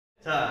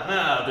자,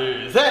 하나,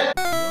 둘, 셋!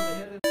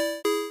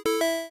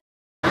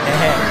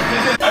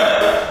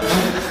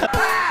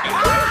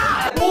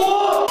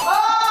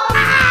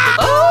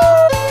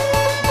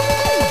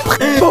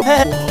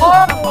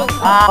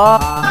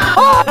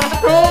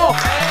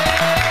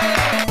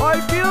 I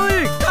feel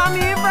it! I'm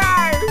evil!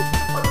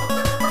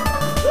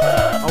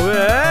 아 왜?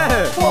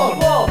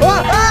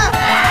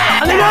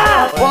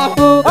 아니가!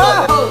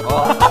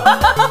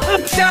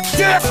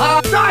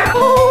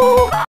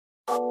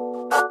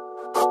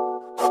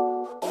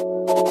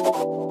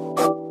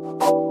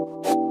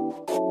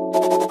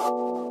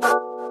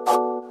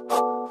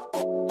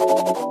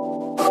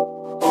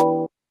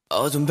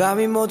 어두운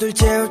밤이 모두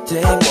재울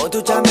때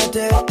모두 잠에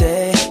들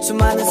때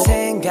수많은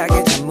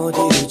생각에 잠 못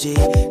이루지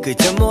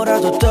그저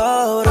뭐라도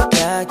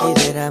떠오를까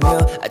기대라며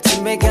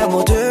아침 해가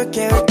모두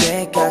깨울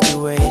때까지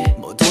wait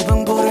모두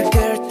방불을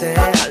끌 때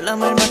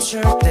알람을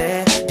맞출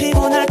때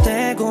피곤할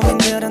때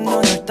고민들은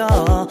눈을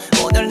떠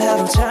오늘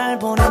하루 잘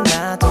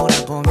보냈나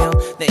돌아보며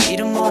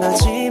내일은 뭘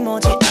하지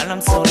뭐지 알람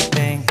소리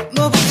땡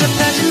뭐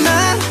복잡하지 마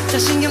다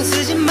신경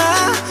쓰지 마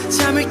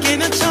잠을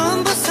깨면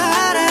전부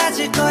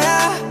사라질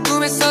거야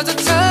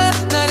꿈에서조차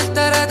나를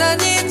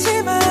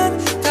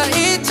따라다니지만 다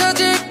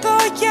잊혀질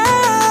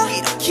거야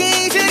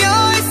이렇게 잊으려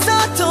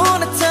있어도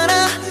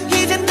나타나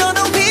이젠 더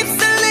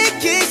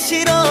휩쓸리기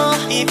싫어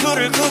이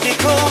불을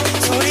구비고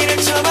소리를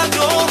쳐봐도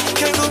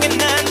결국엔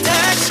난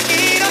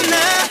다시 일어나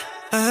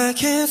I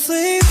can't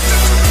sleep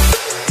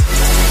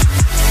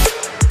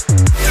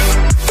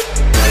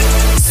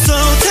So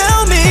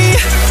tell me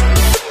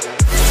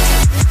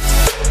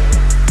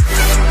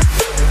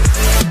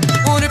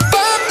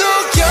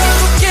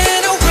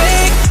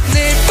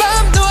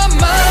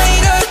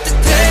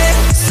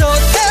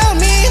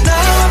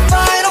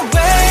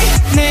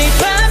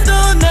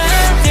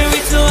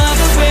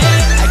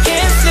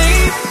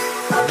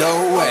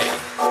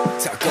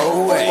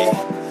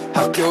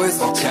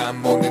학교에서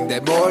참 먹는데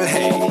뭘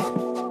해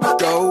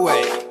Go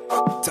away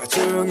더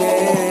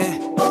조용해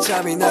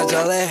잠이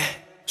나잘래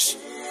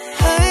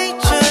I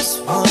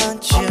just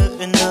want you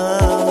to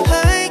know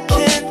I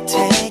can't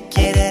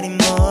take it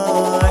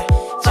anymore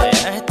자야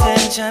할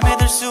땐 잠에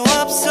들 수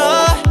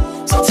없어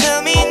So tell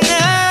me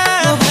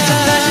now 너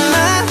복잡하지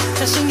마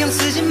다 신경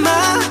쓰지 마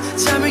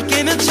잠을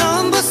깨면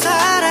전부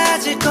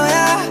사라질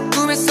거야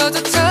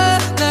꿈에서조차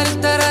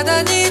나를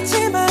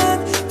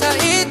따라다니지만 다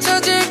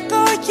잊혀질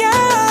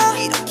거야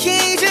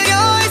이렇게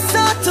잊으려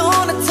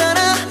있어도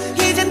나타나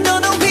이젠 더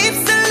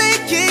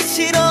휩쓸리기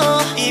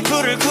싫어 이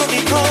불을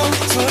구비고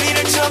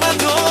소리를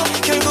쳐봐도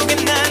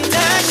결국엔 난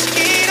다시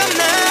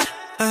일어나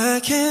I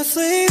can't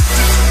sleep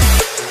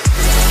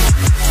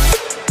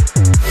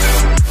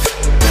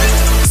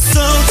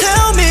So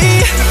tell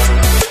me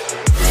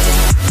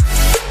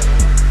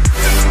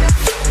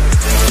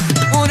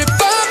오늘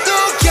밤도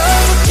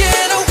결국엔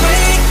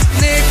awake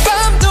내일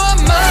밤도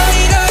아마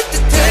이럴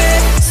듯해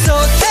So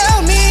tell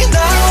me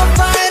now I'll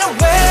find a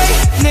way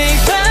내일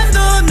밤도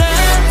난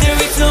there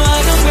is no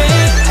other way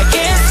I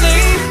can't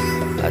sleep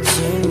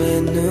아침에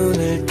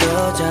눈을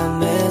떠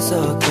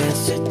잠에서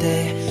깼을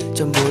때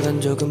전보단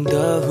조금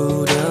더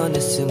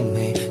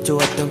후련했음에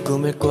좋았던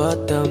꿈을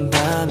꿨던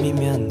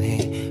밤이면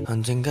해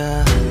언젠가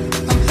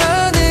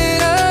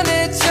하늘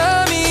안에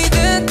잠이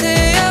든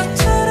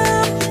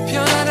태양처럼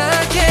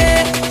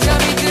편안하게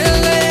잠이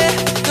들래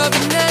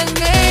겁이 난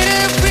내일을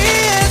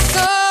위해서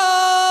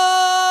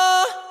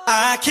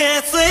I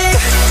can't sleep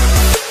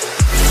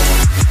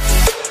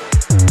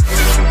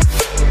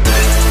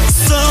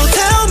So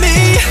tell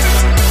me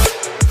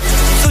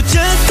So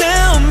just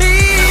tell me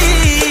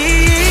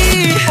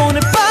오늘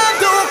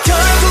밤도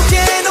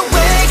결국엔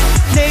awake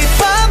내일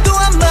밤도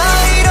아마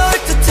이럴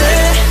듯해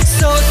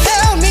So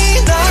tell me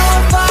now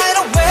I'll find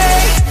a way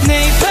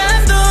내일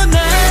밤도 난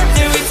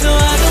there is no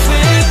other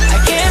way I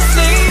can't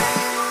sleep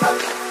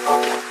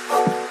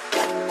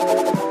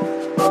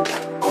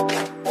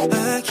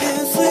I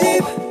can't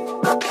sleep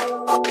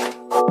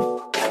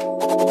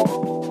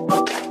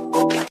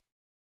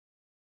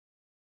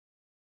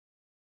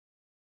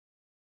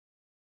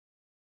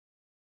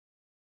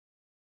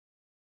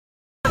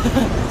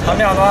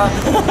잠이 안 와.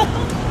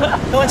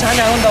 형은 잠이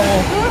안 온다고.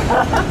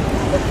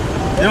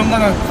 이런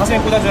거는 가슴에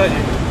꽂아줘야지.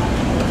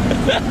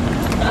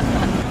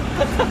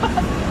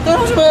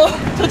 따라오지 마요.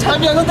 저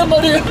잠이 안 온단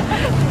말이에요.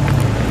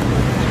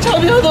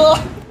 잠이 안 와.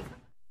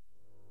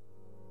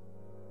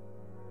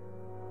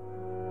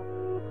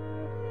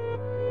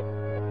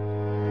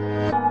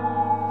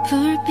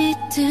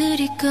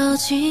 불빛들이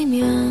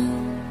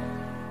꺼지면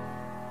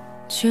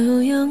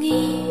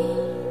조용히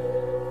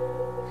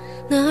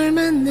널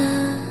만나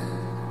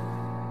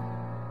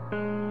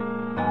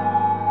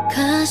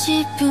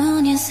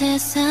가시뿐인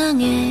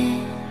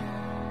세상에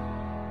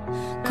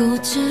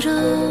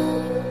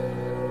꽃으로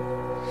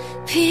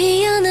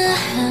피어나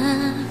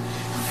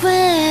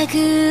왜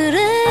그래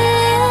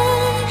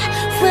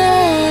왜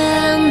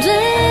안 돼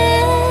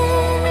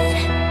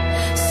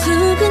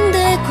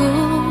수근대고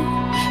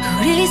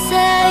우리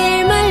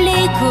사이를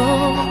말리고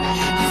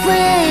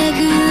왜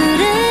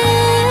그래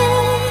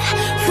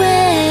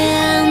왜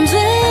안 돼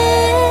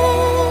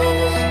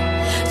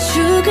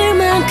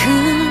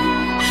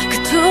만큼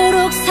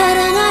그토록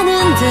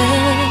사랑하는데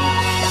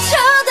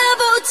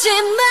쳐다보지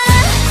마.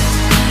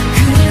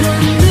 그런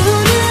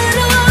눈으로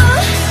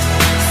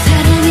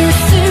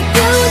사랑했을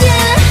뿐이야,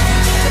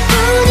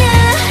 뿐이야.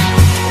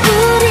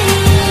 우리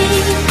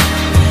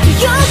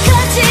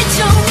욕하지 좀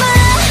마.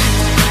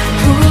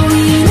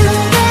 보이는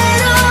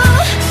대로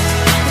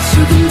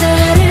조금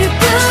다를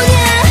뿐이야,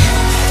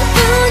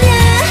 뿐이야.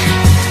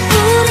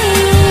 우리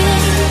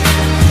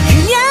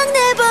그냥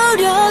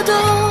내버려둬.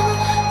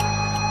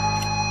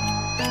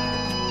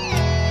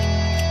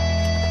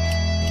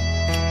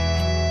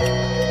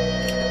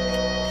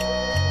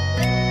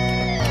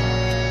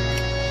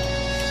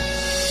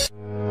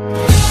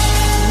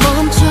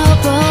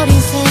 멈춰버린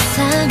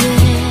세상에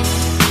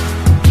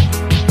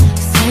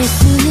살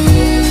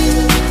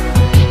수는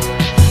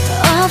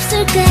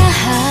없을까.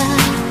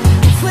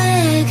 왜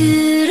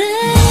그래,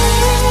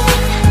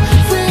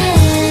 왜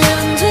안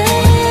돼.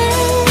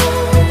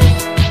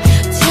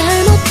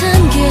 잘못한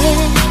게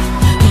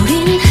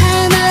우린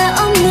하나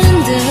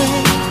없는데.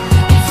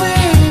 왜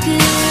그래,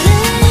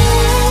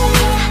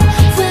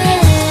 왜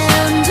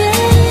안 돼.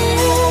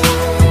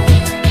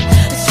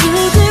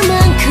 죽을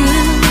만큼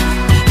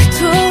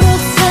그토록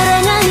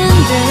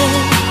사랑하는데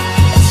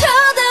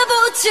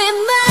쳐다보지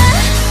마.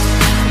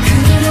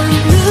 그런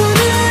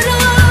눈으로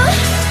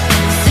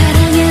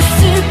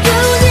사랑했을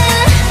뿐이야,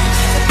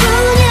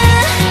 뿐이야.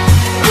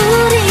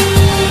 우리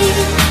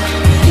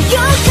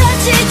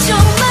욕하지 좀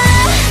마.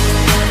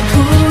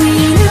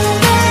 보이는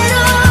대로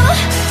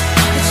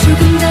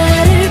조금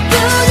다를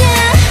뿐이야,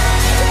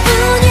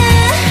 뿐이야.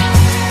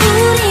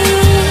 우리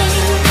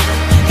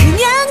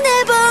그냥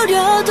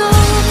내버려둬.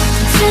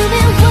 Tell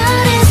me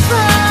what is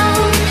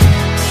wrong.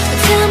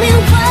 Tell me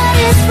what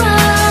is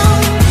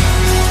wrong.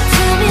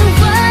 Tell me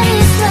what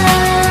is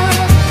love.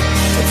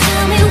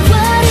 Tell me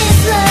what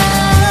is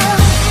love.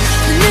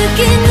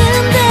 느끼는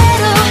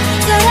대로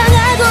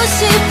사랑하고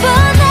싶어.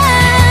 난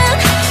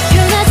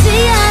변하지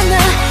않아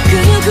그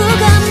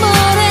누구가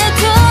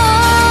뭐래도.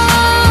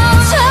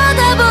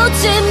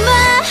 쳐다보지 마.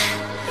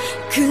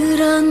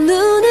 그런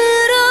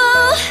눈으로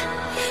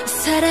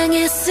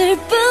사랑했을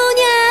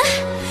뿐이야,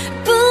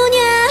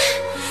 뿐이야.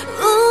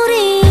 우리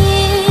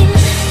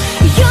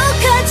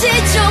욕하지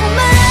좀 마.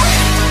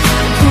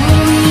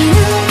 보이는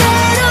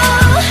대로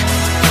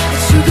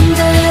조금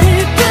다를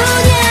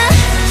뿐이야,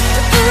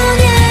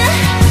 뿐이야.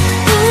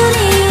 우리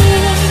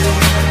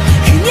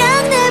그냥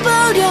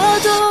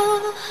내버려둬.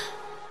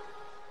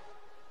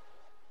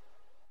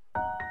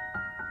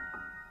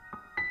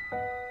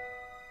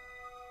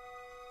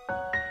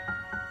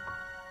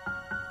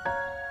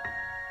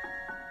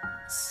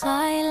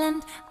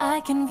 Silent,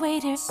 I can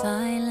wait here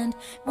silent,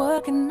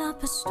 working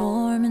up a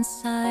storm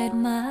inside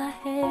my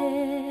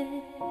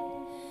head.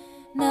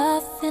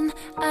 Nothing,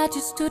 I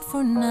just stood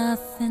for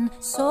nothing,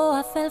 so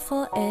I fell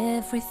for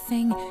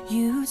everything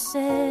you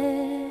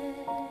said.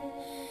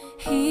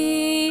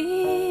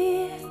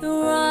 Hear the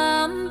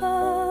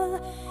rumble,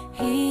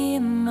 hear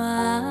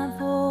my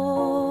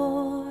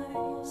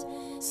voice.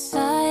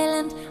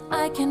 Silent,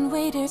 I can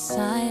wait here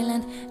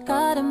silent,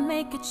 gotta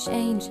make a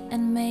change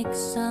and make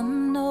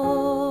some noise.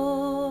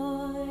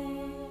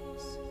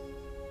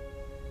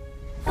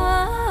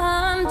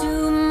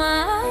 Undo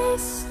my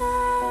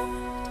sad,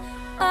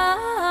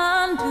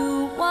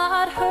 undo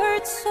what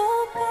hurt so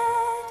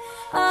bad,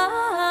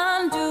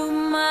 undo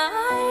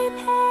my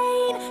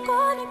pain,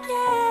 gonna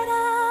get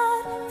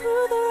out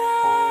through the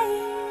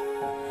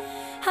rain.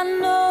 I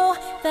know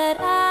that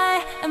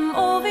I am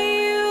over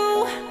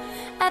you,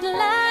 at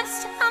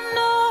last I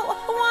know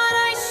what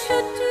I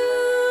should do.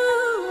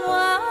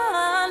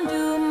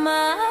 Undo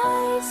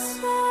my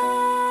sad.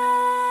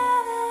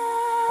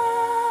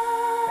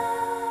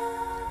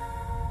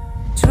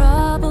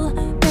 Trouble,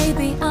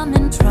 baby, I'm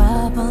in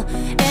trouble.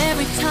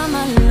 Every time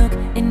I look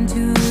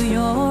into